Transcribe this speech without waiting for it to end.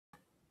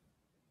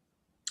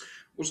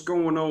What's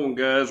going on,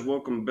 guys?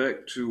 Welcome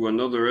back to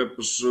another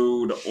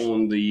episode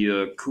on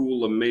the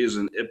Cool,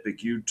 Amazing, Epic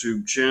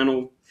YouTube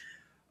channel.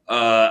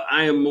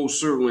 I am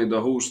most certainly the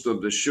host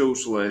of the show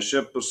slash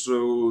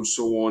episode,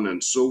 so on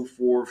and so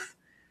forth.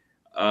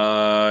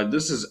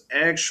 This is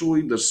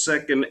actually the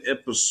second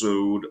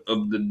episode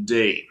of the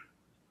day.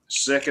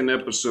 Second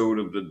episode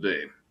of the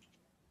day.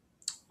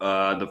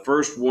 The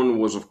first one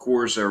was, of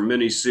course, our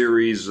mini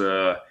series,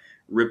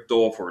 Ripped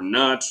Off or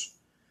Not.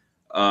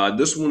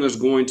 This one is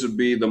going to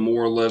be the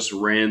more or less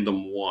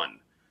random one.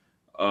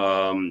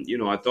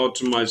 I thought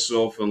to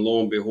myself, and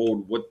lo and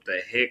behold, what the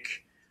heck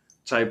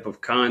type of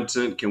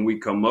content can we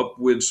come up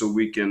with so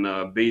we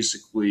can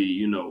basically,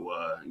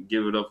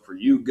 give it up for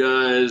you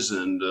guys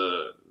and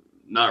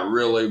not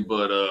really,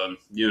 but,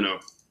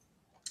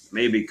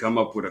 maybe come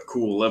up with a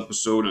cool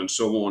episode and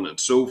so on and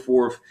so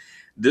forth.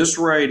 This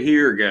right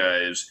here,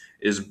 guys,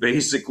 is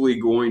basically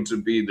going to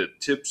be the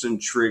tips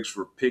and tricks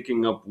for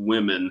picking up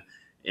women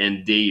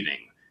and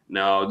dating.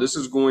 Now, this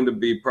is going to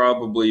be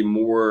probably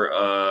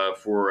more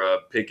for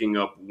picking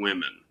up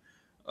women.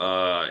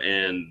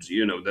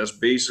 That's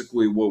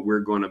basically what we're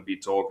going to be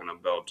talking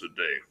about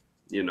today.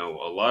 A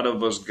lot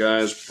of us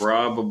guys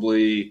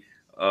probably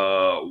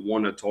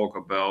want to talk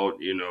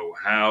about,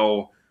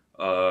 how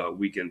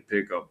we can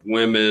pick up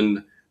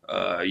women,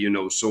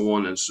 so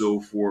on and so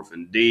forth,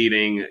 and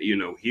dating.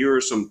 Here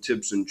are some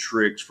tips and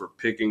tricks for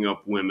picking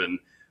up women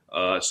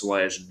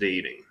slash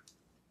dating.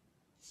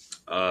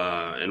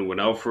 And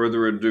without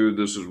further ado,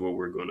 this is what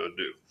we're going to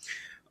do.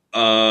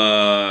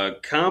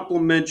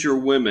 Compliment your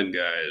women,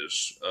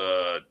 guys.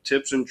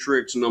 Tips and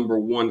tricks number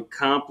one,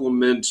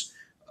 compliment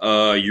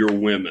your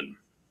women.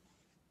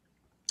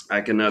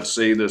 I cannot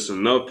say this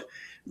enough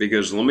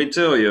because let me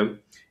tell you,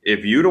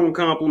 if you don't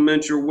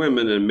compliment your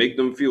women and make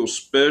them feel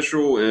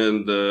special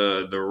in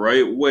the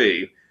right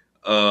way,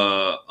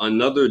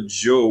 another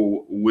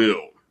Joe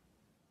will.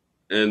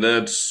 And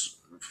that's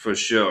for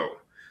sure.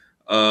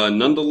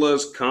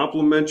 Nonetheless,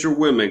 compliment your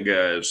women,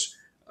 guys.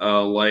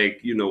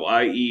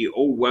 I.e.,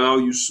 oh wow,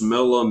 you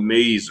smell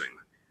amazing.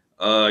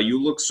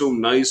 You look so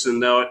nice in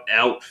that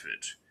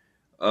outfit.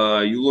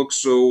 You look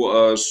so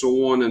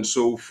on and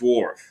so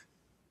forth.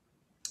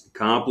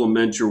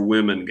 Compliment your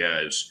women,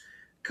 guys.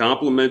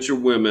 Compliment your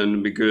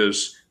women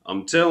because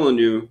I'm telling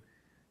you,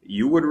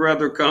 you would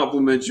rather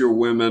compliment your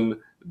women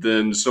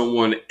than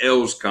someone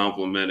else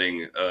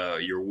complimenting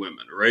your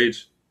women, right?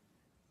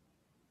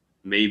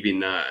 Maybe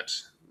not.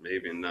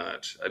 Maybe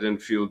not. I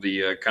didn't feel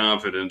the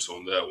confidence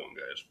on that one,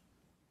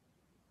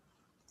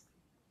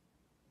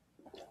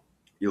 guys.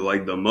 You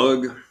like the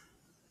mug?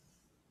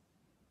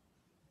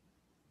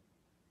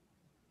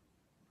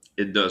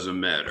 It doesn't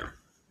matter.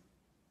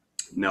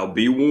 Now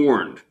be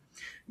warned.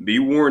 Be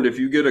warned if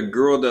you get a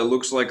girl that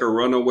looks like a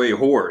runaway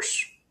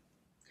horse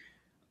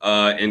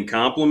and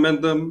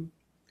compliment them,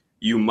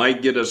 you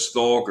might get a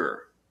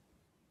stalker.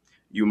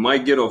 You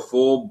might get a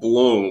full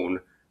blown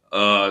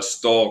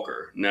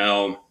stalker.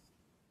 Now,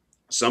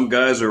 some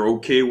guys are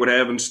okay with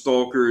having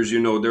stalkers.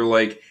 They're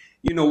like,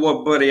 you know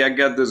what, buddy, I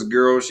got this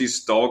girl, she's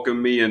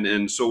stalking me,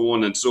 and so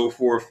on and so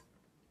forth.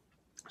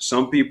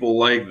 Some people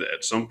like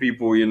that. Some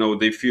people,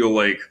 they feel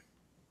like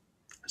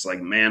it's like,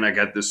 man, I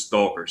got this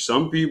stalker.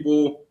 Some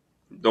people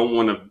don't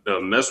want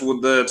to mess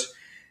with that.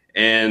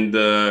 And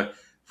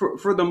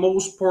for the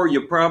most part,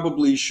 you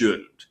probably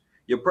shouldn't.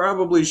 You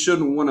probably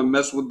shouldn't want to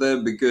mess with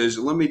that because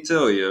let me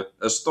tell you,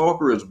 a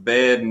stalker is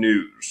bad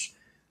news.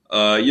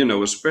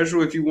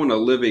 Especially if you want to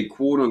live a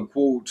quote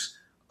unquote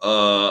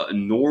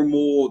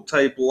normal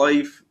type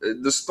life,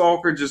 the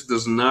stalker just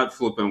does not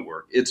flip and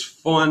work. It's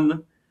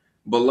fun,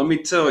 but let me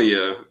tell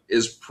you,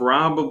 it's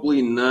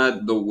probably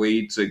not the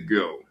way to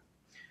go.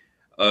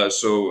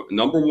 So,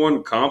 number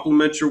one,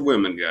 compliment your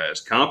women,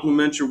 guys.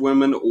 Compliment your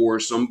women, or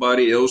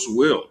somebody else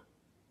will.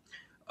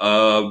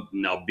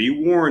 Now, be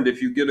warned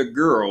if you get a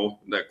girl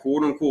that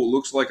quote unquote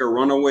looks like a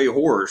runaway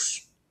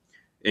horse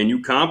and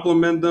you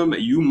compliment them,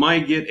 you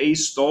might get a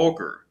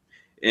stalker.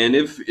 And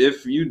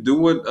if you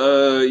do it,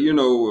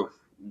 the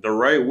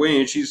right way,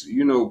 and she's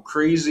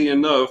crazy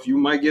enough, you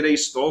might get a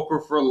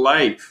stalker for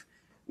life,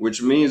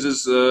 which means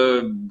it's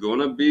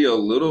gonna be a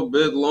little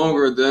bit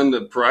longer than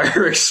the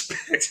prior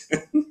expected.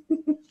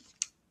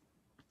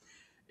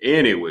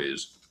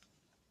 Anyways,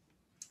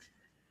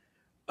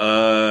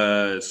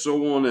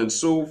 so on and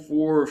so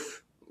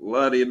forth,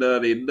 la di da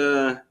di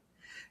da.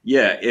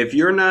 Yeah, if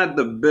you're not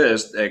the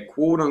best at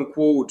quote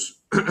unquote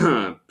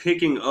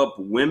picking up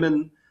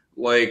women,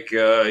 like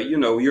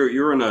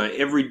you're in a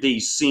everyday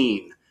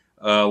scene.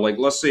 Like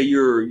let's say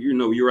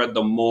you're at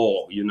the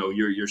mall,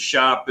 you're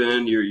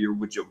shopping, you're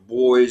with your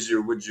boys,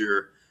 you're with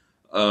your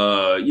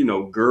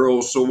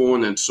girls, so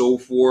on and so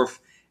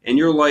forth. And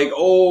you're like,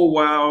 oh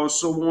wow,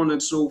 so on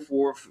and so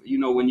forth.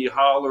 When you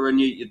holler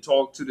and you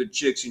talk to the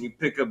chicks and you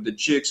pick up the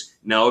chicks.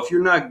 Now, if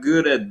you're not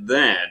good at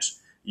that,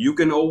 you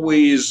can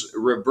always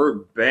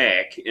revert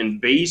back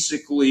and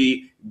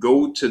basically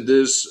go to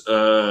this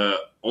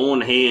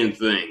on hand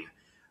thing.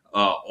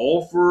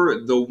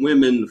 Offer the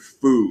women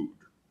food.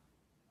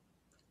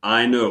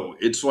 I know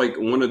it's like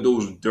one of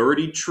those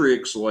dirty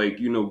tricks, like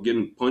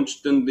getting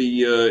punched in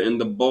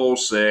the ball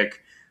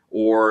sack,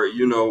 or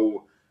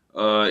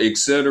et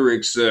cetera,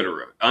 et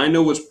cetera. I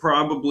know it's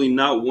probably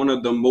not one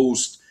of the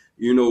most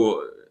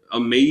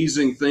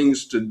amazing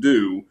things to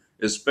do,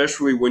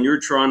 especially when you're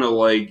trying to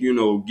like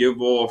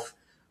give off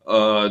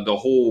the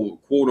whole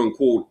quote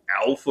unquote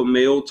alpha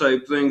male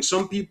type thing.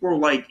 Some people are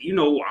like,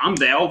 I'm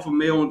the alpha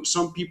male, and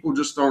some people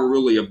just aren't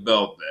really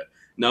about that.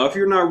 Now, if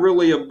you're not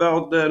really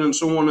about that and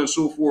so on and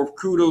so forth,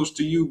 kudos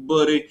to you,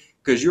 buddy,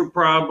 because you're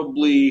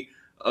probably,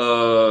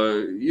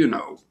 an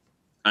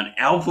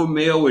alpha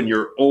male in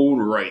your own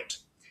right.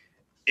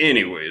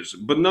 Anyways,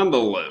 but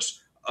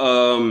nonetheless,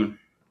 offer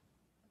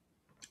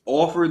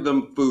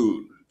them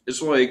food.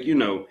 It's like,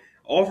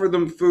 offer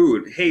them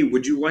food. Hey,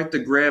 would you like to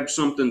grab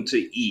something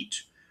to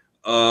eat?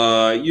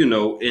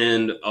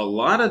 And a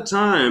lot of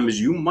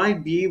times you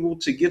might be able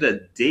to get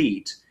a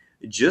date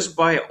just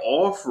by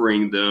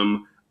offering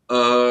them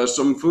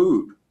some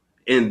food.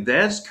 And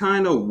that's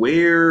kind of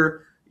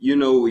where,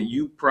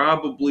 you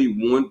probably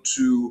want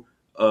to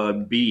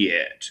be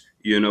at,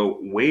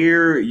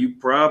 where you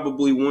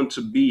probably want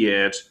to be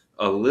at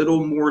a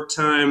little more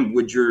time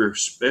with your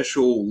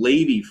special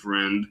lady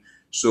friend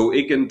so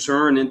it can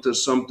turn into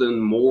something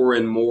more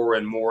and more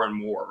and more and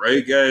more,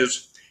 right,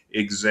 guys?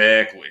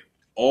 Exactly.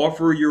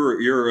 Offer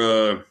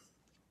your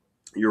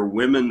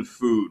women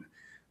food.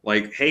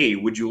 Like, hey,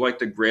 would you like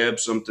to grab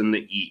something to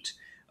eat?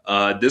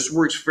 This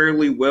works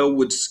fairly well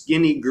with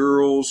skinny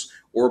girls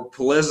or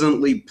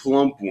pleasantly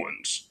plump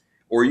ones.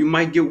 Or you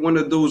might get one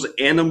of those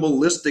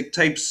animalistic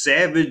type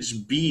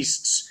savage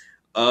beasts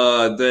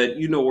that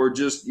are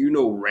just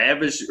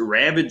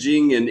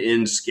ravaging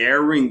and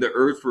scouring the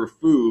earth for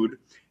food.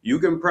 You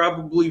can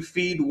probably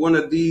feed one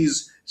of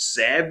these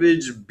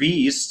savage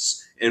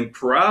beasts and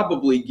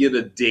probably get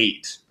a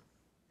date.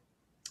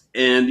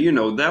 And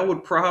that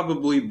would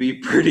probably be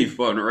pretty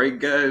fun, right,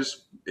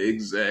 guys?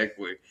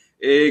 Exactly.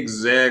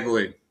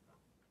 Exactly.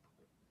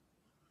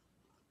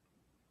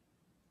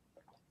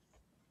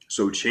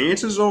 So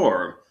chances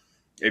are,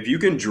 if you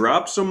can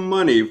drop some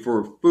money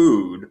for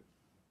food,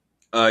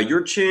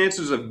 your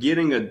chances of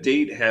getting a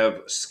date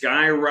have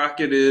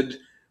skyrocketed,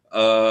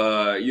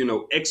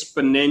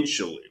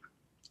 exponentially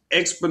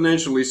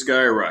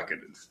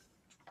skyrocketed.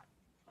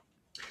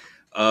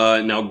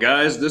 Now,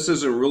 guys, this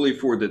isn't really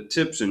for the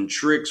tips and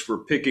tricks for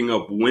picking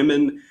up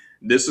women.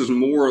 This is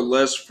more or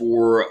less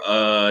for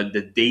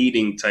the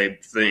dating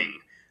type thing,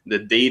 the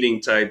dating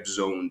type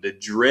zone, the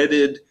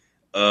dreaded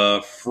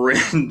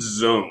friend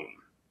zone.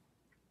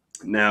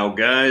 Now,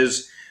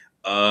 guys,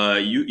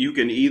 you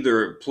can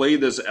either play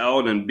this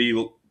out and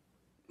be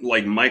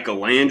like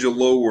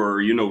Michelangelo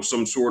or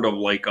some sort of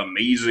like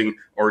amazing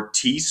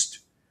artiste,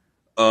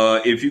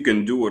 if you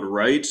can do it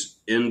right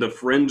in the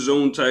friend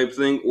zone type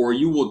thing, or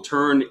you will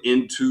turn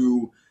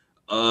into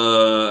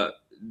the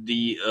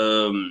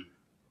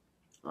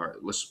all right,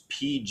 let's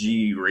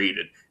PG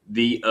rated,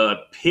 the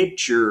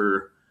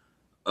picture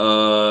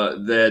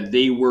that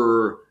they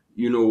were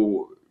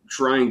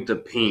trying to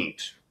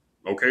paint.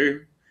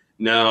 Okay,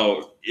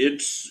 now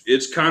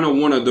it's kind of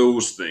one of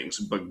those things,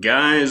 but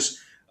guys,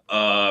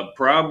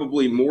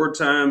 probably more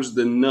times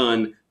than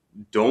none,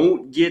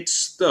 don't get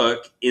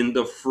stuck in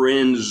the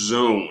friend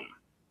zone.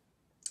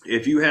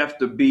 If you have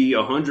to be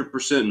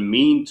 100%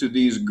 mean to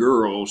these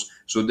girls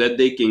so that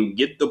they can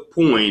get the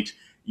point,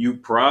 you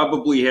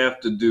probably have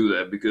to do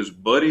that because,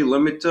 buddy,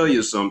 let me tell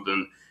you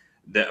something.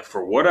 That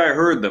for what I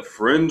heard, the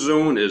friend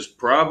zone is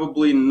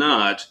probably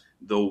not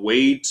the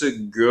way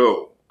to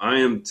go. I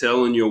am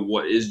telling you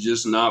what is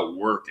just not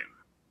working.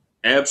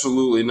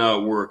 Absolutely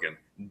not working.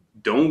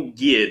 Don't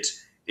get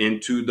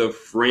into the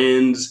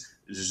friends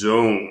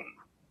zone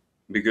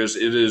because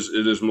it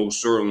is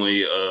most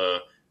certainly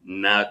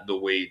not the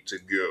way to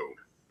go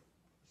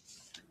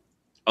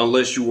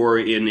unless you are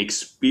an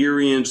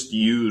experienced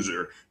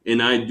user,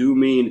 and I do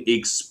mean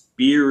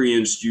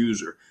experienced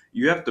user.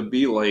 You have to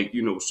be like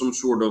some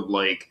sort of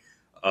like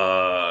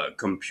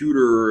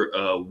computer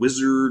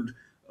wizard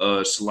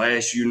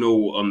slash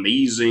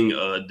amazing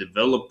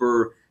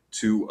developer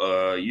to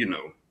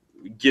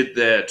get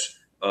that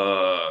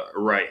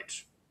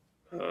right,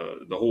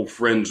 the whole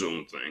friend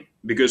zone thing,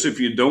 because if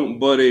you don't,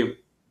 buddy,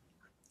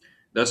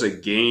 that's a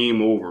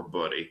game over,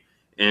 buddy.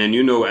 And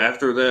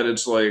after that,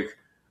 it's like,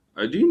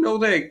 do you know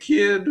that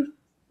kid?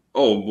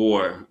 Oh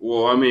boy.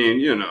 Well, I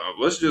mean,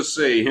 let's just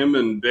say him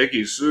and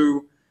Becky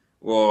Sue.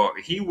 Well,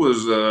 he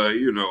was,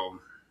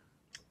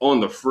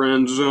 on the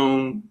friend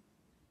zone.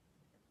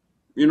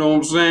 You know what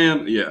I'm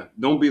saying? Yeah.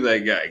 Don't be that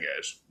guy,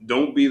 guys.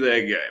 Don't be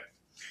that guy.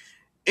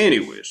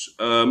 Anyways,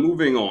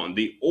 moving on.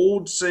 The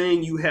old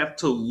saying, you have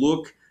to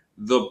look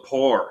the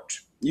part.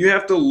 You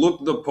have to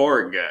look the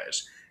part,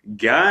 guys.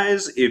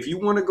 Guys, if you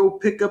want to go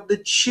pick up the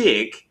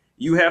chick,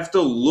 you have to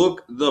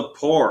look the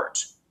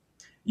part.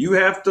 You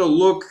have to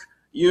look,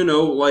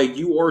 like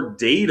you are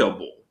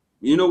dateable.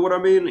 You know what I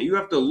mean? You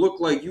have to look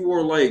like you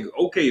are like,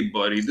 okay,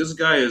 buddy, this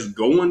guy is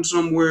going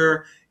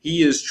somewhere.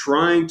 He is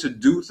trying to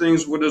do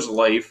things with his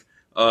life.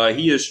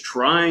 He is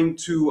trying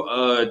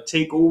to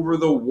take over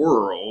the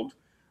world,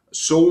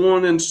 so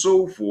on and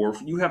so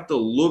forth. You have to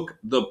look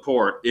the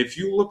part. If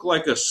you look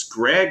like a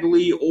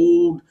scraggly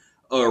old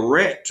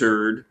rat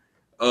turd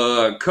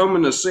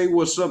coming to say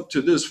what's up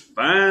to this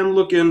fine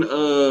looking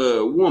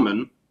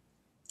woman,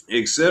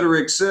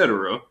 etc.,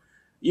 etc.,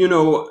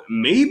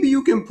 maybe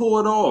you can pull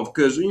it off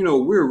because,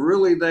 we're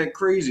really that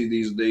crazy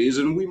these days.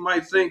 And we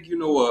might think,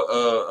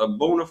 a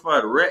bona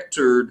fide rat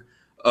turd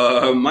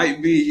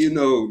might be,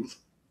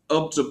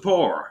 up to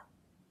par.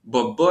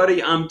 But,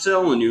 buddy, I'm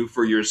telling you,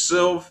 for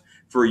yourself,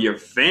 for your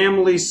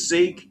family's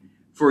sake,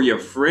 for your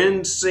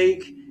friend's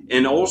sake,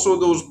 and also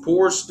those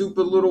poor,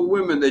 stupid little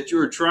women that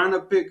you're trying to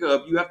pick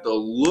up, you have to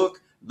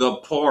look the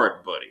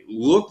part, buddy.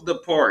 Look the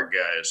part,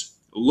 guys.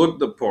 Look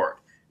the part.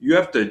 You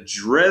have to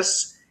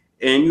dress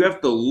and you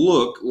have to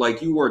look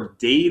like you are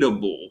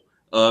dateable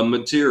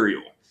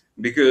material.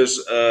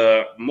 Because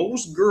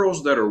most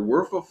girls that are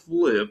worth a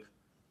flip,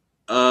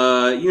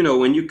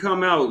 when you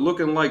come out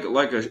looking like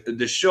a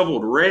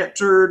disheveled rat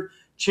turd,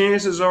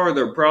 chances are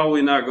they're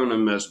probably not going to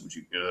mess with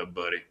you,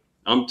 buddy.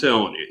 I'm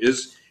telling you,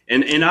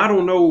 and I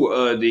don't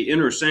know the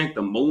inner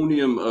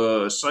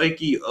sanctimonium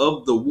psyche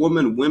of the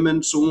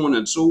women, so on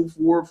and so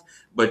forth.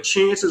 But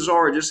chances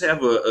are, I just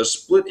have a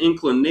split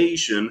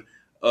inclination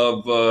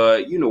of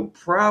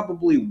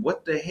probably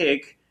what the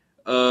heck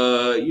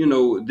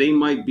they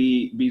might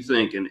be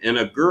thinking. And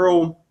a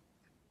girl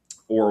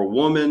or a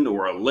woman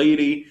or a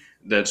lady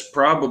that's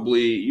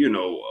probably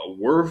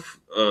worth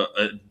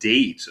a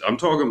date. I'm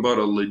talking about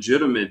a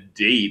legitimate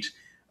date.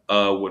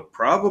 Would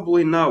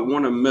probably not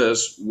want to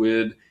mess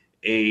with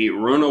a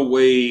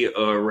runaway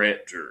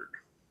rat turd.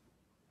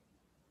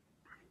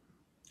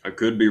 I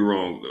could be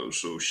wrong though.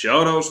 So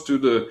shout outs to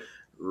the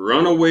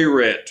runaway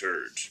rat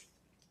turds.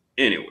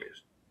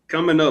 Anyways,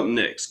 coming up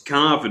next,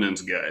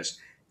 confidence, guys.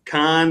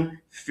 Confidence.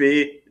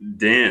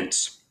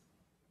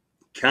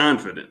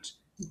 Confidence.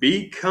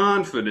 Be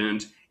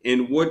confident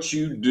in what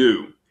you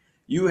do.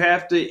 You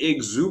have to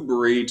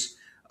exuberate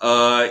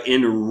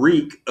and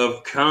reek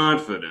of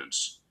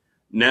confidence.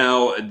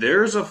 Now,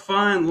 there's a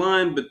fine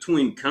line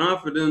between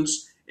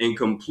confidence and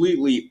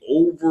completely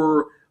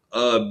over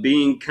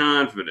being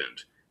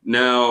confident.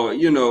 Now,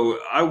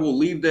 I will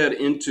leave that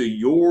into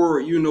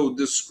your,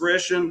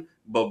 discretion.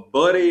 But,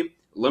 buddy,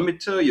 let me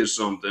tell you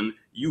something.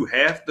 You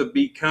have to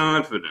be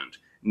confident,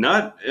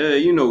 not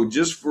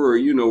just for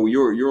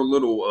your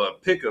little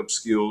pickup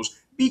skills.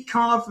 Be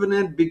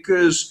confident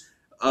because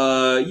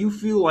you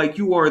feel like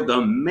you are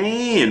the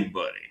man,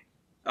 buddy.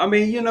 I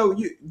mean,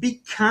 you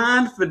be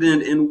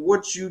confident in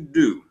what you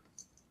do.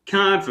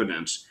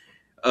 Confidence.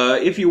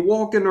 If you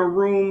walk in a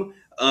room,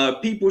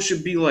 people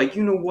should be like,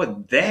 you know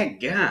what, that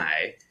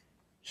guy,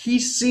 he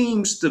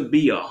seems to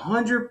be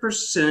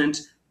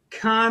 100%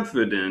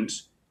 confident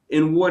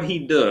in what he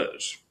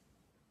does.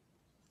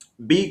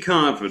 Be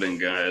confident,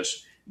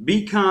 guys.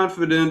 Be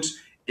confident,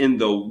 and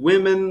the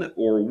women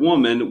or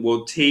woman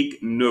will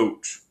take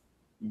note.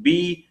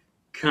 Be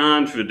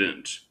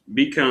confident.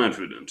 Be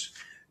confident.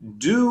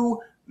 Do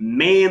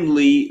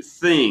manly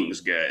things,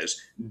 guys.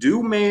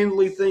 Do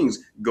manly things.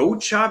 Go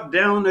chop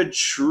down a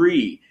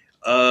tree.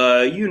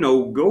 Go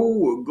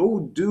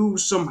do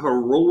some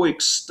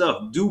heroic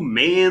stuff. Do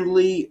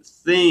manly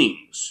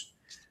things.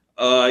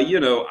 I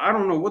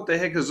don't know what the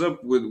heck is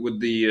up with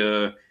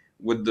the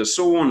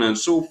so on and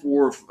so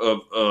forth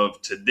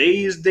of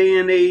today's day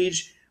and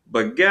age.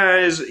 But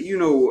guys,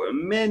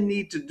 men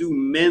need to do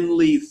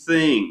manly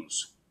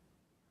things.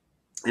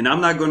 And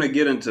I'm not going to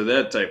get into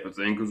that type of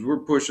thing because we're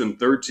pushing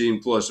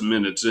 13 plus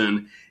minutes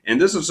in.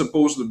 And this is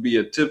supposed to be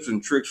a tips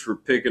and tricks for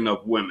picking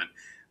up women.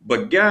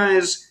 But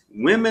guys,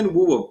 women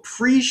will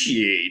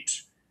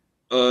appreciate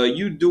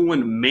you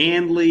doing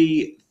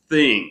manly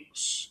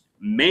things.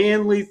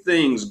 Manly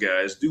things,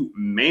 guys. Do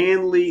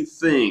manly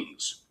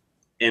things.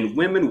 And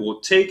women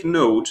will take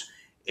note,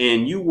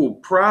 and you will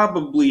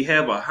probably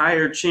have a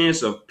higher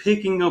chance of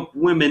picking up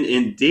women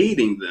and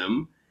dating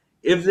them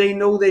if they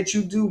know that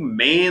you do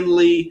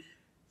manly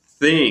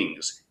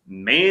things.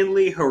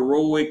 Manly,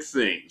 heroic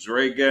things.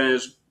 Right,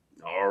 guys?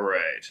 All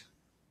right.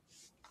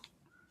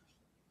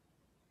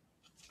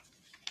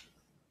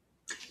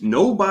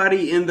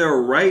 Nobody in their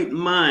right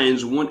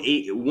minds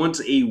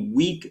wants a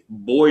weak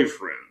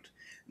boyfriend.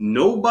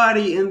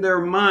 Nobody in their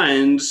right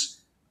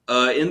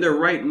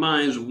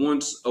minds,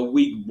 wants a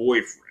weak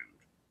boyfriend.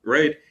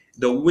 Right?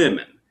 The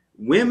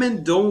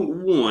women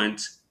don't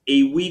want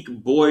a weak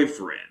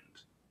boyfriend.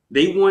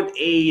 They want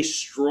a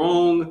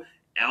strong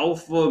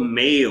alpha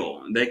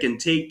male that can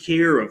take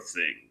care of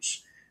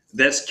things.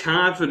 That's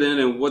confident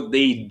in what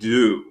they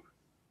do.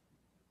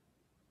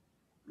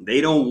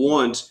 They don't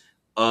want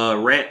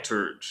rat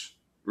turds,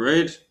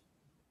 right?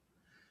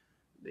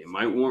 They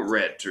might want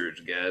rat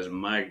turds, guys.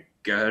 My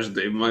gosh,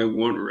 they might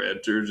want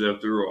rat turds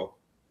after all.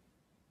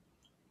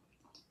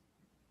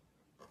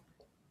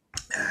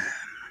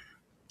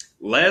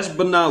 Last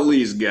but not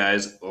least,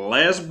 guys,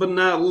 last but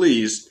not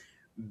least,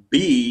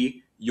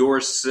 be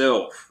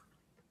yourself.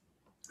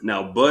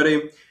 Now,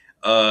 buddy,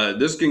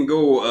 this can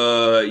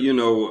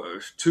go,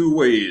 two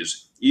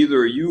ways.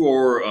 Either you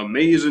are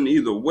amazing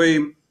either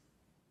way,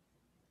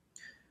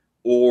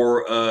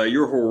 or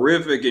you're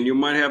horrific and you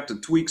might have to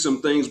tweak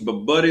some things.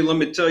 But, buddy, let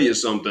me tell you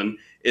something.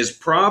 It's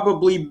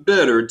probably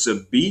better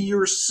to be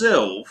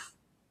yourself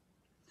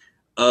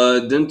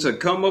than to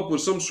come up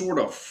with some sort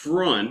of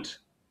front.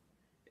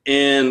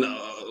 And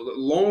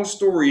long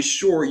story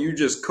short, you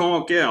just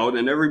conk out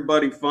and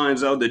everybody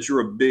finds out that you're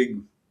a big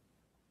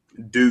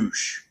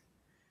douche.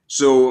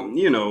 So,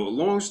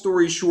 long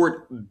story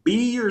short,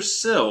 be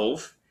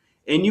yourself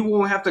and you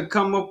won't have to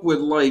come up with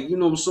like,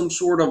 some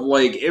sort of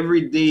like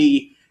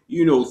everyday,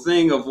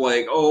 thing of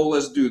like, oh,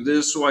 let's do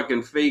this so I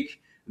can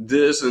fake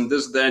this and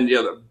this, that, and the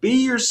other.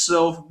 Be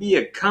yourself, be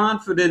a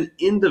confident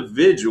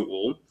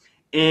individual,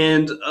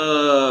 and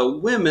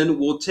women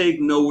will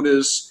take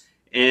notice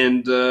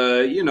and,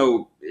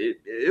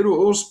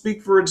 it'll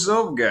speak for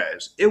itself,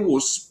 guys. It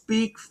will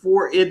speak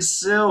for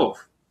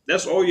itself.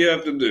 That's all you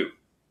have to do.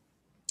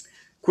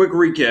 Quick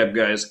recap,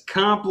 guys.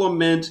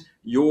 Compliment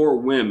your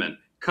women.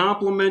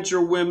 Compliment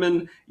your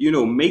women.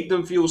 Make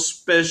them feel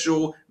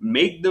special.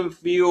 Make them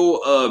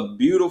feel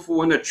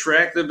beautiful and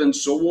attractive, and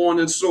so on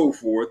and so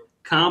forth.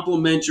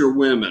 Compliment your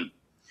women.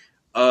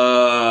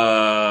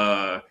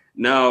 Now,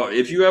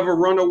 if you have a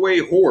runaway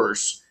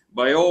horse,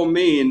 by all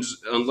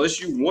means,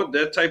 unless you want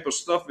that type of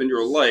stuff in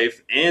your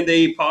life and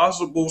a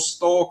possible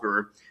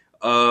stalker,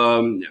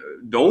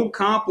 don't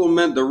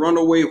compliment the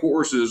runaway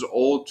horses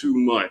all too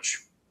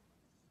much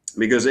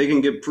because they can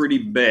get pretty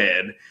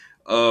bad,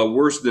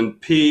 worse than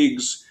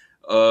pigs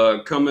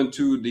coming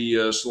to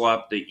the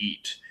slop to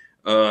eat.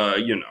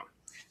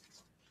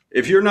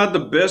 If you're not the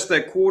best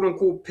at quote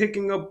unquote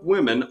picking up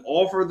women,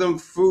 offer them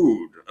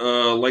food,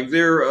 like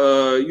they're,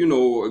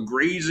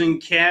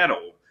 grazing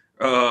cattle.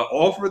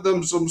 Offer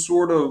them some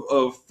sort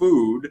of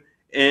food.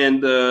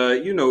 And,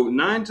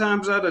 9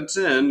 times out of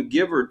 10,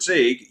 give or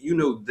take,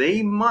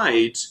 they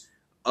might,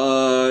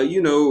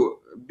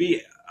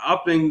 be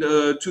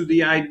opting to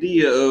the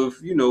idea of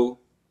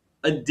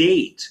a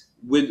date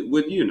with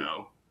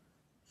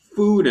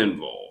food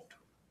involved.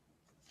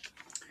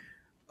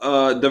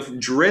 The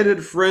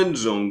dreaded friend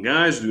zone,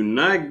 guys. Do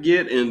not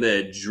get in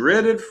that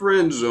dreaded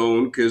friend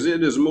zone because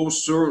it is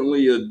most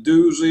certainly a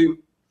doozy.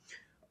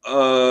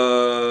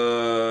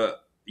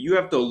 You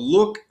have to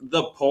look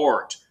the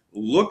part.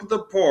 Look the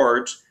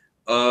part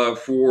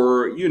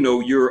for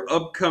your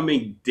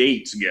upcoming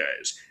dates,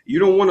 guys. You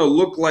don't want to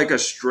look like a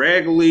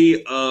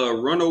straggly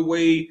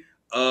runaway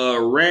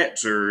rat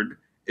turd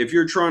if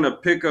you're trying to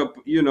pick up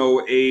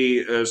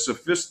a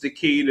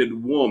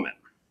sophisticated woman.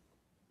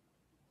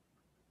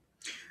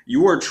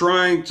 You are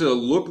trying to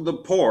look the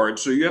part,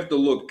 so you have to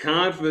look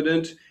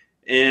confident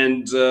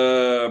and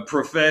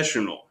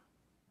professional,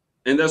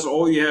 and that's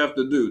all you have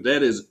to do.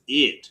 That is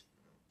it.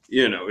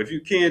 If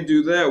you can't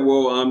do that,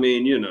 well, I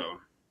mean,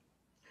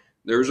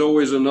 there's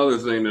always another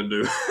thing to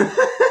do.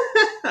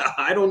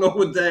 I don't know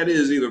what that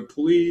is either.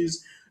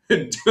 Please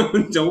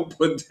don't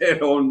put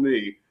that on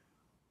me.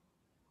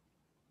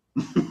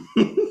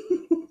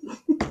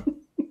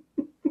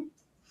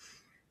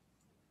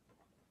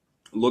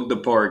 Look the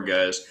part,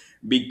 guys.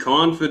 Be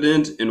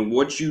confident in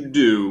what you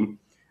do,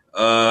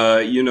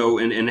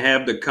 and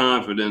have the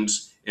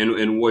confidence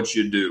in what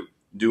you do.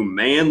 Do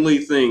manly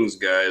things,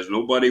 guys.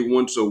 Nobody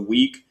wants a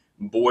weak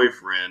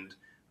boyfriend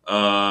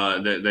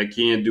that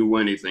can't do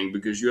anything,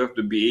 because you have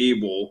to be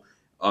able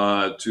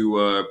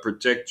to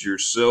protect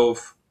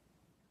yourself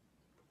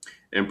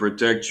and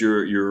protect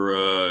your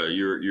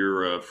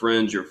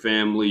friends, your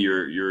family,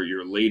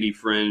 your lady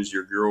friends,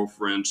 your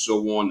girlfriends,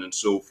 so on and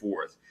so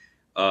forth.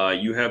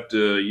 You have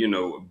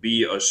to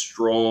be a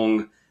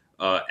strong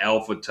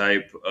alpha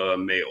type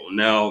male.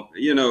 Now,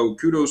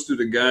 kudos to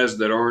the guys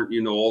that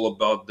aren't all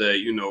about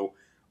that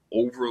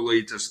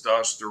overly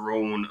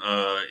testosterone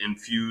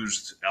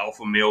infused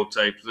alpha male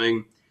type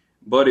thing.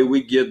 Buddy,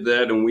 we get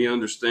that and we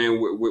understand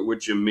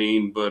what you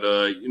mean, but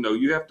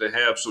you have to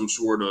have some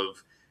sort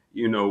of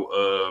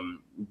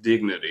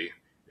dignity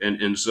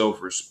and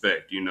self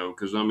respect,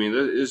 because I mean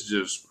it's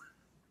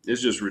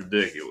just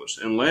ridiculous.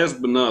 And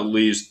last but not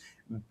least,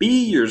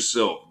 be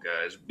yourself,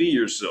 guys. Be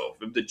yourself.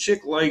 If the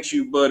chick likes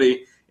you,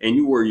 buddy, and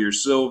you are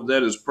yourself,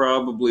 that is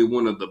probably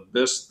one of the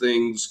best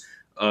things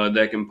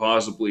that can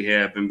possibly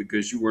happen,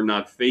 because you are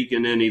not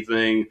faking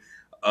anything.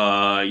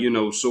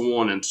 So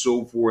on and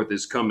so forth.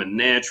 Is coming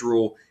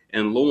natural,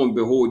 and lo and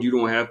behold, you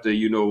don't have to,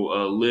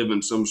 live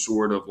in some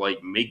sort of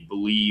like make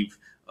believe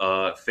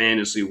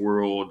fantasy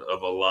world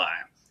of a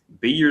lie.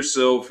 Be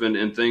yourself,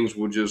 and things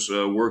will just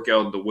work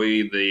out the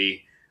way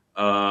they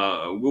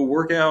will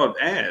work out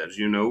as,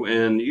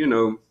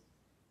 and,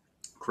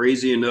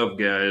 crazy enough,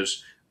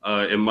 guys,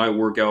 it might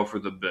work out for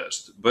the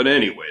best. But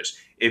anyways,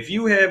 if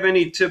you have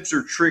any tips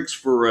or tricks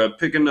for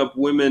picking up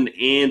women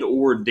and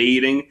or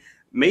dating,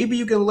 maybe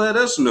you can let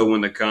us know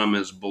in the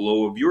comments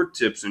below of your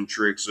tips and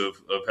tricks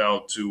of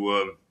how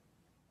to,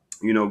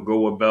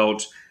 go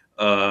about,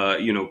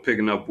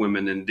 picking up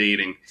women and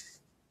dating.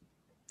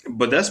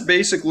 But that's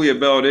basically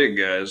about it,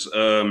 guys.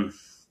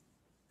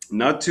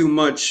 Not too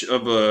much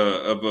of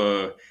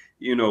a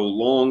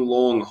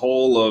long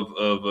haul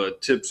of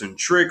tips and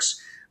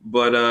tricks.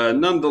 But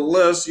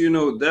nonetheless,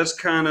 that's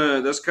kind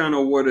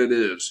of what it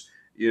is.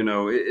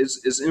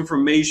 It's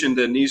information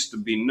that needs to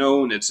be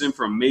known. It's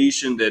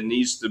information that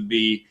needs to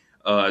be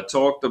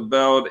talked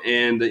about,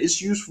 and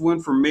it's useful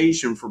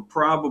information for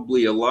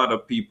probably a lot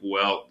of people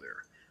out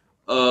there.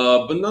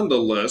 But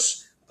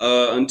nonetheless,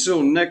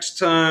 until next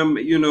time,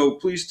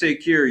 please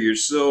take care of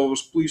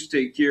yourselves. Please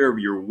take care of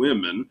your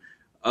women.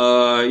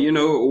 Or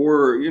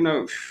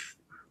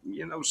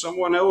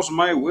someone else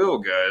might will,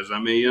 guys. I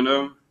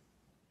mean,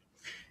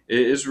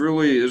 it's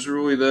really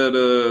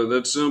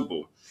that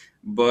simple.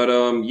 But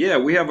yeah,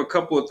 we have a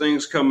couple of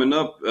things coming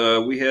up.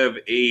 We have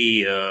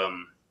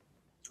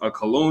a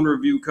cologne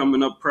review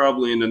coming up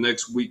probably in the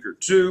next week or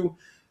two.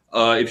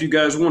 If you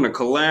guys want to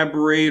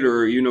collaborate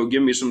or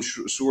give me some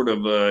sort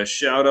of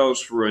shout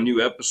outs for a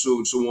new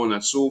episode, so on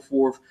and so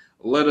forth,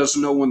 let us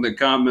know in the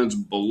comments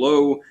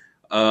below.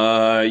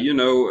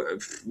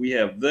 We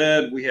have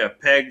that. We have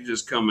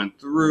packages coming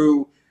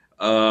through,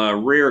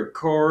 rare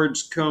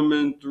cards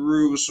coming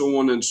through, so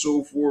on and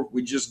so forth.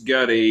 We just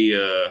got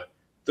a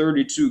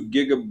 32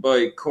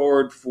 gigabyte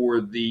card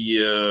for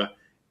the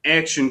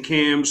action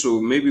cam,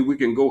 so maybe we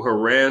can go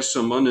harass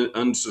some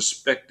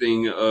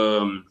unsuspecting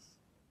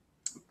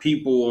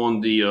people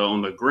on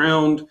the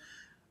ground.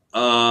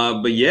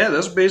 But yeah,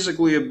 that's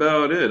basically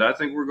about it. I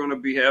think we're going to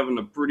be having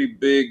a pretty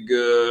big,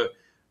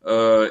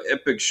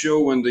 epic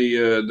show in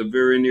the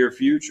very near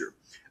future.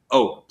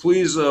 Oh,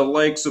 please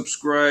like,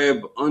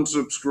 subscribe,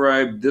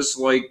 unsubscribe,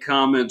 dislike,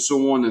 comment,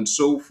 so on and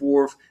so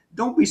forth.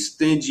 Don't be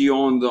stingy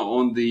on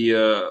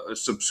the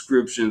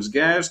subscriptions,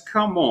 guys.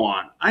 Come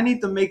on, I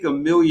need to make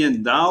 $1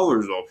 million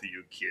off of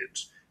you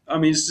kids. I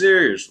mean,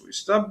 seriously,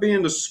 stop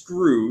being a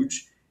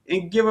Scrooge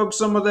and give up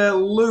some of that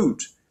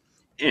loot.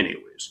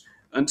 Anyways,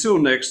 until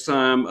next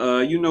time,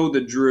 you know the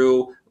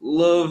drill.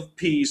 Love,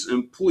 peace,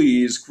 and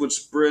please quit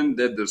spreading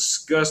that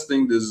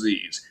disgusting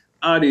disease.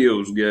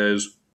 Adios, guys.